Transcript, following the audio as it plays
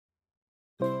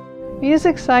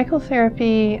Music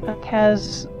psychotherapy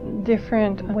has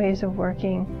different ways of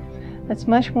working. It's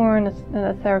much more in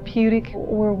a therapeutic.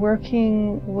 We're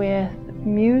working with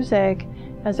music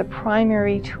as a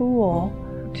primary tool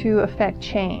to affect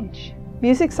change.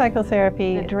 Music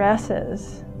psychotherapy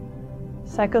addresses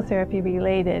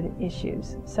psychotherapy-related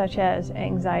issues such as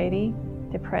anxiety,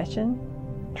 depression,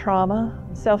 trauma,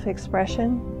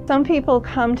 self-expression. Some people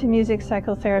come to music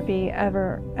psychotherapy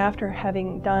after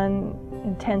having done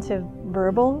intensive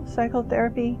verbal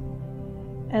psychotherapy,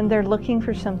 and they're looking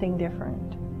for something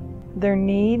different. Their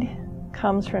need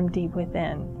comes from deep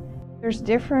within. There's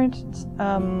different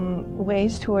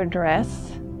ways to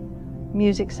address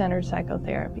music-centered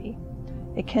psychotherapy.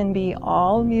 It can be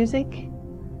all music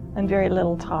and very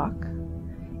little talk.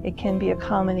 It can be a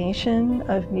combination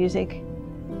of music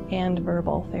and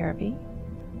verbal therapy.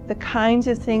 The kinds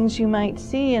of things you might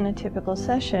see in a typical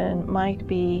session might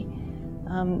be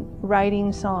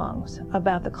writing songs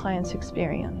about the client's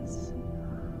experience,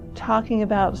 talking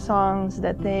about songs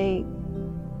that they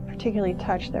particularly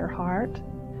touch their heart.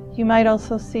 You might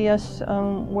also see us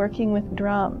working with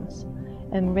drums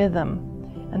and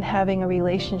rhythm and having a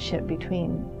relationship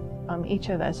between each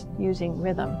of us using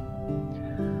rhythm.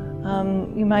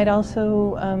 You might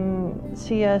also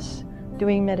see us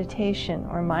doing meditation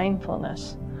or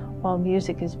mindfulness while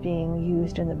music is being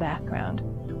used in the background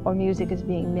or music is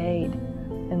being made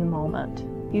in the moment.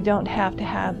 You don't have to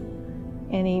have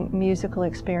any musical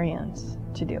experience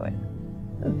to do it.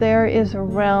 There is a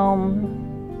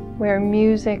realm where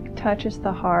music touches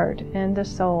the heart and the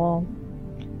soul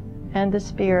and the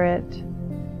spirit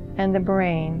and the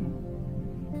brain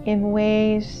in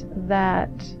ways that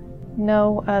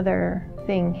no other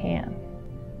thing can.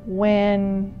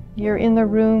 When you're in the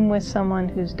room with someone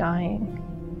who's dying,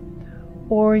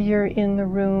 or you're in the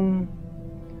room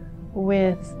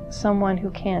with someone who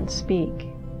can't speak,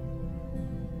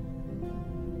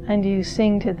 and you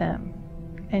sing to them,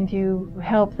 and you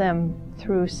help them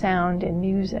through sound and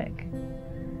music,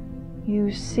 you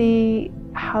see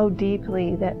how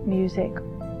deeply that music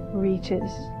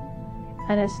reaches.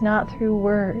 And it's not through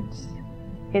words,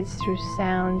 it's through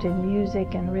sound and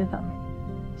music and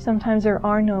rhythm. Sometimes there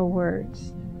are no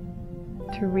words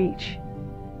to reach,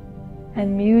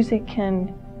 and music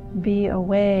can be a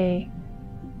way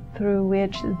through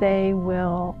which they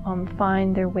will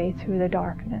find their way through the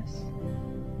darkness.